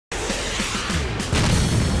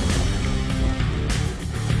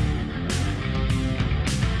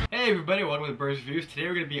everybody, welcome to Burns Reviews. Today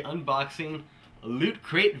we're going to be unboxing Loot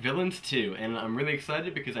Crate Villains 2, and I'm really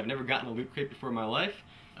excited because I've never gotten a Loot Crate before in my life.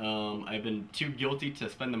 I've been too guilty to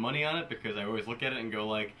spend the money on it because I always look at it and go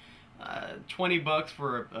like, 20 bucks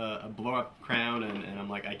for a blow-up crown, and I'm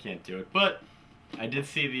like, I can't do it. But I did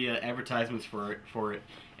see the advertisements for it,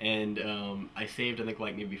 and I saved I think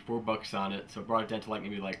like maybe $4 on it, so it brought it down to like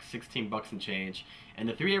maybe like 16 bucks and change. And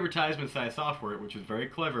the 3 advertisements that I saw for it, which was very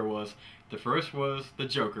clever, was the first was the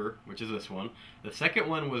Joker, which is this one. The second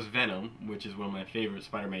one was Venom, which is one of my favorite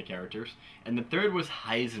Spider-Man characters, and the third was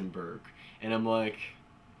Heisenberg. And I'm like,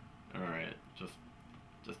 all right,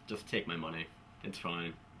 just take my money. It's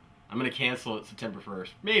fine. I'm gonna cancel it September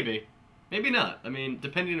 1st. Maybe not. I mean,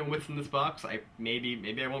 depending on what's in this box,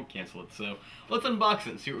 maybe I won't cancel it. So let's unbox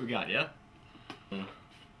it and see what we got. Yeah. There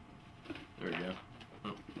we go.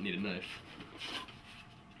 Oh, I need a knife.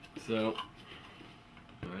 So,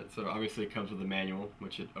 all right. So obviously it comes with a manual,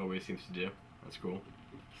 which it always seems to do. That's cool.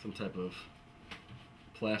 Some type of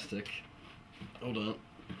plastic. Hold on.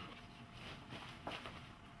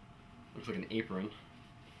 Looks like an apron.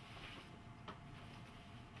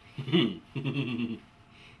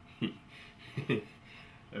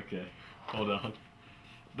 Okay, hold on.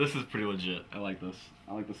 This is pretty legit. I like this.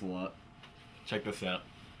 I like this a lot. Check this out.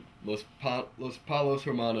 Los Palos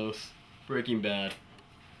Hermanos, Breaking Bad,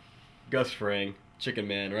 Gus Fring, Chicken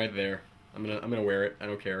Man, right there. I'm gonna wear it. I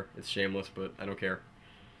don't care. It's shameless, but I don't care.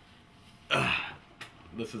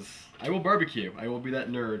 This is. I will barbecue. I will be that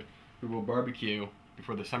nerd who will barbecue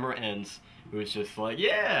before the summer ends. Who is just like,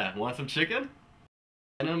 yeah, want some chicken?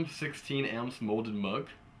 Venom 16-ounce molded mug.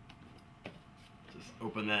 Just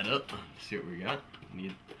open that up. See what we got.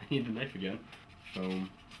 I need the knife again. Foam.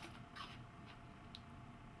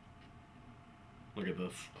 Look at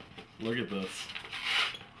this. Look at this.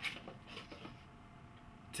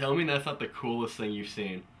 Tell me that's not the coolest thing you've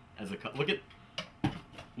seen as a cup. Look at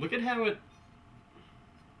how it.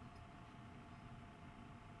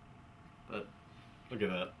 Look at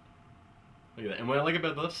that. Look at that. And what I like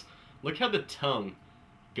about this, look how the tongue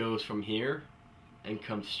goes from here and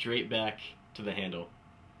comes straight back to the handle.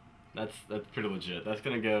 That's pretty legit. That's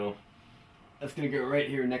gonna go right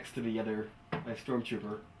here next to the other my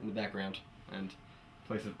stormtrooper in the background and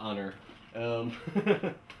place of honor. Oh,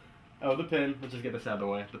 the pin. Let's just get this out of the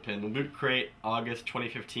way. The pin, the Loot Crate August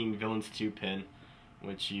 2015 Villains 2 pin,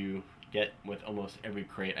 which you get with almost every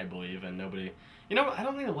crate, I believe, and nobody. You know, I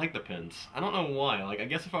don't really like the pins. I don't know why. Like, I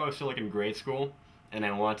guess if I was still like in grade school and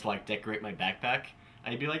I wanted to like decorate my backpack,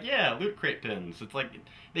 I'd be like, yeah, Loot Crate pins. It's like,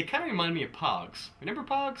 they kind of remind me of Pogs. Remember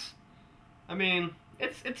Pogs? I mean,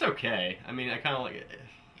 it's okay. I mean, I kind of like it.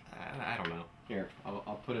 I don't know. Here,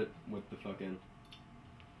 I'll put it with the fucking,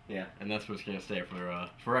 yeah, and that's what's gonna stay for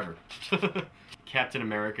forever. Captain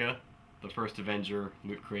America, the first Avenger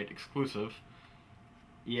Loot Crate exclusive,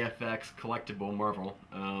 EFX collectible Marvel.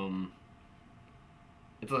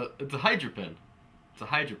 It's a Hydra pin. It's a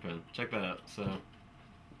Hydra pin. Check that out. So,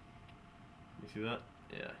 you see that?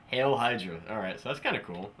 Yeah. Hail Hydra. Alright, so that's kind of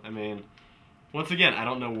cool. I mean, once again, I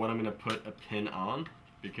don't know what I'm going to put a pin on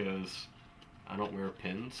because I don't wear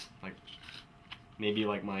pins. Like, maybe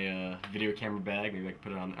like my video camera bag, maybe I can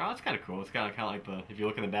put it on. Oh, that's kind of cool. It's kind of like the, if you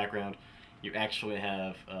look in the background, you actually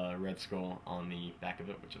have Red Skull on the back of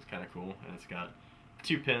it, which is kind of cool. And it's got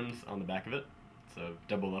 2 pins on the back of it, so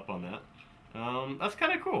double up on that. That's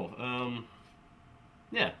kind of cool.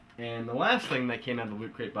 Yeah. And the last thing that came out of the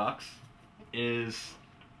Loot Crate box is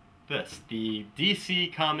this, the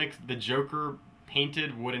DC Comics The Joker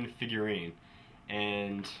painted wooden figurine.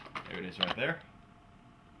 And there it is right there.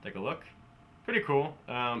 Take a look. Pretty cool.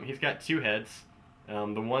 He's got 2 heads.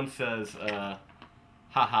 The one says,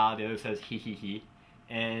 haha, the other says hee hee hee.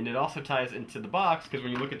 And it also ties into the box, because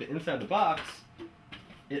when you look at the inside of the box,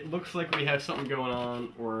 it looks like we have something going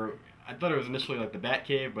on, or I thought it was initially like the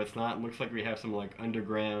Batcave, but it's not. It looks like we have some like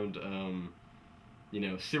underground, you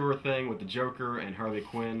know, sewer thing with the Joker, and Harley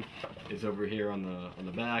Quinn is over here on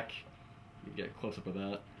the back. You get a close up of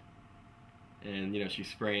that, and you know she's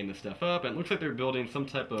spraying the stuff up, and it looks like they're building some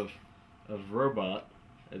type of robot.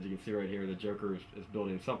 As you can see right here, the Joker is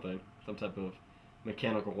building something, some type of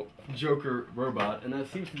mechanical Joker robot, and that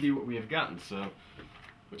seems to be what we have gotten. So,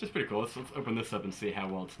 which is pretty cool. Let's open this up and see how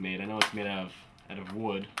well it's made. I know it's made out of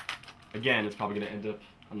wood. Again, it's probably going to end up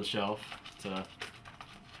on the shelf.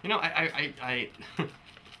 You know, I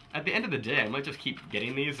at the end of the day, I might just keep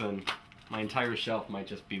getting these, and my entire shelf might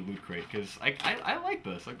just be Loot Crate, because I like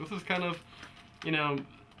this. Like, this is kind of, you know,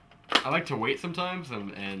 I like to wait sometimes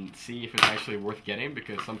and see if it's actually worth getting,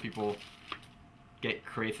 because some people get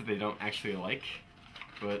crates that they don't actually like.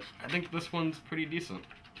 But I think this one's pretty decent.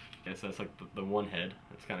 Okay, so that's like the one head.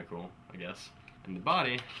 That's kind of cool, I guess. And the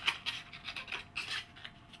body.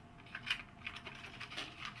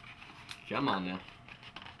 Come on now.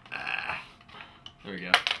 Ah, there we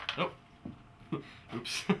go. Oh,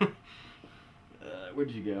 oops. Where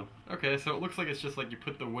did you go? Okay, so it looks like it's just like you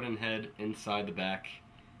put the wooden head inside the back,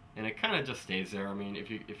 and it kind of just stays there. I mean, if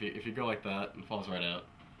you go like that, it falls right out.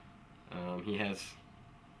 He has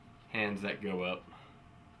hands that go up,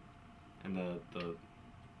 and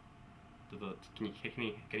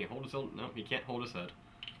can he hold his own? No, he can't hold his head.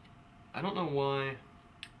 I don't know why.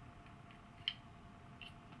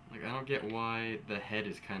 Like, I don't get why the head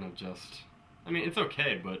is kind of just... I mean, it's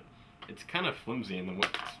okay, but it's kind of flimsy in the way.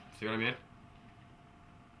 See what I mean?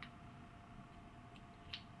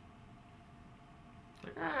 It's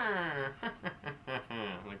like,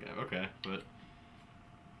 like, okay, but...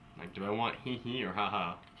 Like, do I want hee-hee or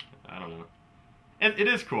ha-ha? I don't know. It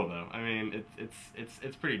is cool, though. I mean,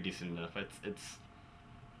 it's pretty decent enough. It's...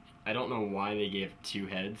 I don't know why they gave 2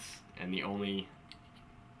 heads, and the only...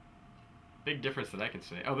 big difference that I can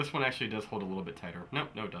see. Oh, this one actually does hold a little bit tighter. No,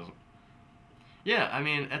 no, it doesn't. Yeah, I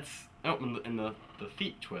mean, that's... Oh, and the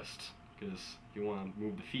feet twist. Because you want to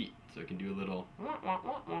move the feet, so it can do a little...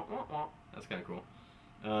 That's kind of cool.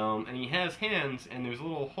 And he has hands, and there's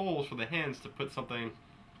little holes for the hands to put something...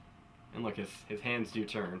 And look, his hands do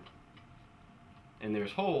turn. And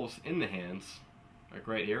there's holes in the hands, like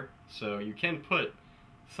right here. So you can put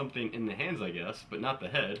something in the hands, I guess, but not the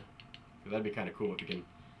head. Because that'd be kind of cool if you can...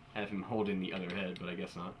 have him holding the other head, but I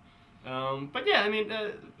guess not. But yeah, I mean,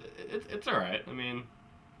 it's alright. I mean,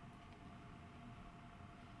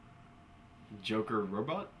 Joker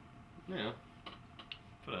robot? Yeah.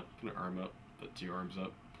 Put an arm up, put 2 arms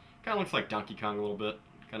up. Kind of looks like Donkey Kong a little bit.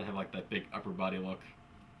 Kind of have like that big upper body look.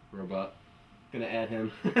 Robot. Gonna add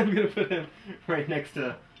him. I'm gonna put him right next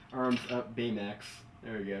to arms up Baymax.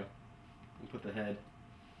 There we go. And put the head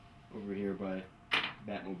over here by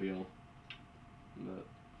Batmobile. The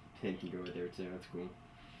pin can go right there too, that's cool.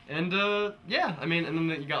 And yeah, I mean, and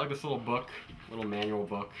then you got like this little book, little manual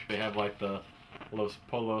book. They have like the Los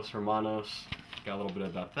Polos Hermanos, got a little bit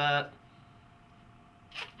about that.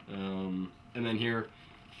 And then here,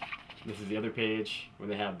 this is the other page where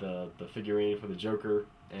they have the figurine for the Joker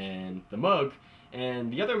and the mug.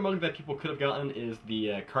 And the other mug that people could have gotten is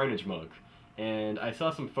the Carnage mug. And I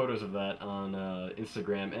saw some photos of that on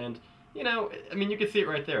Instagram, and you know, I mean, you can see it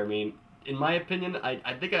right there. I mean, in my opinion,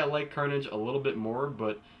 I think I like Carnage a little bit more,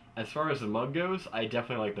 but as far as the mug goes, I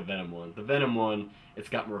definitely like the Venom one. The Venom one, it's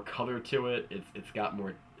got more color to it. It's got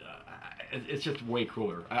more. It's just way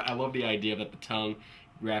cooler. I love the idea that the tongue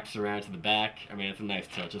wraps around to the back. I mean, it's a nice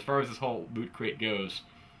touch. As far as this whole Loot Crate goes,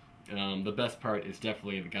 the best part is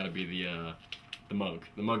definitely got to be the mug.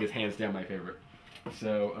 The mug is hands down my favorite.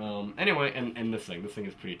 So anyway, and this thing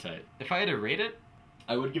is pretty tight. If I had to rate it,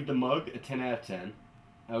 I would give the mug a 10 out of 10.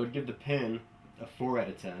 I would give the pin a 4 out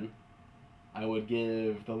of 10. I would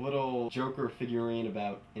give the little Joker figurine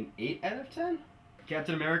about an 8 out of 10.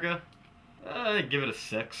 Captain America, I'd give it a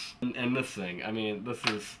 6. And this thing, I mean, this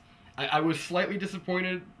is... I was slightly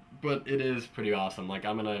disappointed, but it is pretty awesome. Like,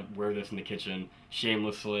 I'm gonna wear this in the kitchen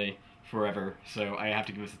shamelessly forever, so I have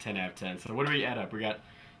to give this a 10 out of 10. So what do we add up? We got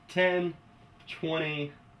 10,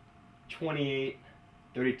 20, 28,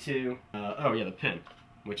 32. Oh yeah, the pin,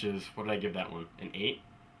 which is, what did I give that one? An 8?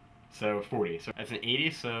 So 40. So that's an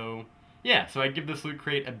 80, so yeah, so I'd give this Loot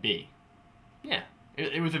Crate a B. Yeah,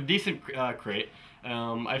 it was a decent crate.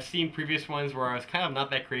 I've seen previous ones where I was kind of not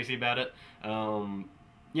that crazy about it.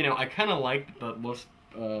 You know, I kind of liked the Los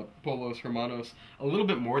Polos Hermanos a little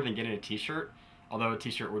bit more than getting a t-shirt, although a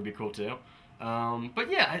t-shirt would be cool too. But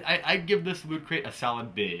yeah, I'd give this Loot Crate a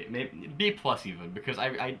solid B, maybe B plus even, because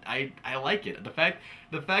I like it. The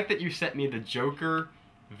fact that you sent me the Joker,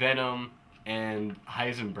 Venom, and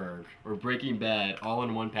Heisenberg, or Breaking Bad, all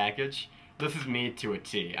in one package, this is me to a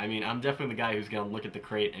T. I mean, I'm definitely the guy who's gonna look at the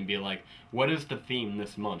crate and be like, what is the theme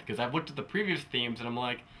this month? Because I've looked at the previous themes and I'm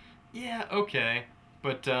like, yeah, okay.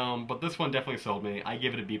 But this one definitely sold me. I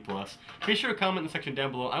give it a B+. Be sure to comment in the section down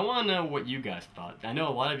below. I want to know what you guys thought. I know a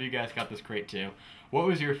lot of you guys got this crate too. What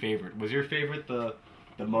was your favorite? Was your favorite the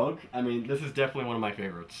mug? I mean, this is definitely one of my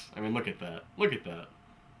favorites. I mean, look at that. Look at that.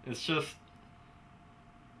 It's just...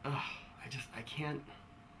 I can't...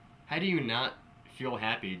 How do you not feel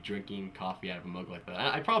happy drinking coffee out of a mug like that?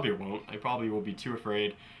 I probably won't. I probably will be too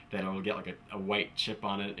afraid that it'll get like a white chip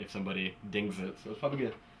on it if somebody dings it. So it's probably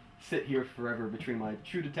gonna sit here forever between my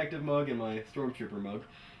True Detective mug and my Stormtrooper mug.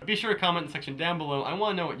 Be sure to comment in the section down below. I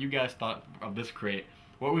want to know what you guys thought of this crate.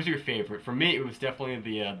 What was your favorite? For me, it was definitely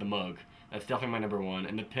the mug. That's definitely my number one.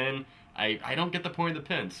 And the pin, I don't get the point of the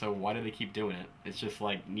pin, so why do they keep doing it? It's just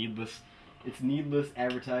like needless. It's needless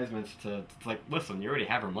advertisements to. It's like, listen, you already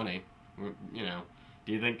have our money. You know,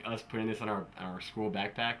 do you think us putting this on our school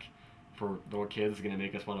backpack for little kids is gonna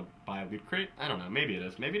make us want to buy a Loot Crate? I don't know. Maybe it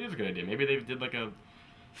is. Maybe it is a good idea. Maybe they did like a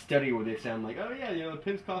study where they sound like, oh yeah, you know, the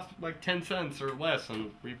pins cost like 10 cents or less,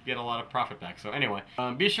 and we get a lot of profit back. So anyway,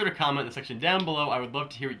 be sure to comment in the section down below. I would love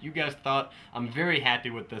to hear what you guys thought. I'm very happy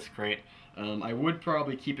with this crate. I would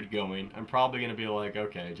probably keep it going. I'm probably gonna be like,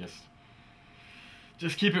 okay,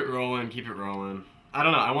 just keep it rolling, keep it rolling. I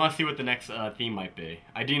don't know. I want to see what the next theme might be.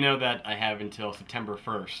 I do know that I have until September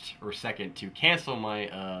 1st or 2nd to cancel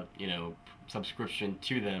my, you know, subscription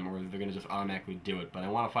to them, or they're going to just automatically do it. But I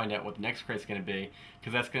want to find out what the next crate's going to be,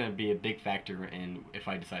 because that's going to be a big factor in if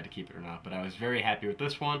I decide to keep it or not. But I was very happy with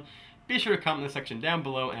this one. Be sure to comment in the section down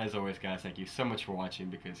below. And as always, guys, thank you so much for watching,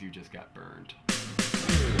 because you just got burned.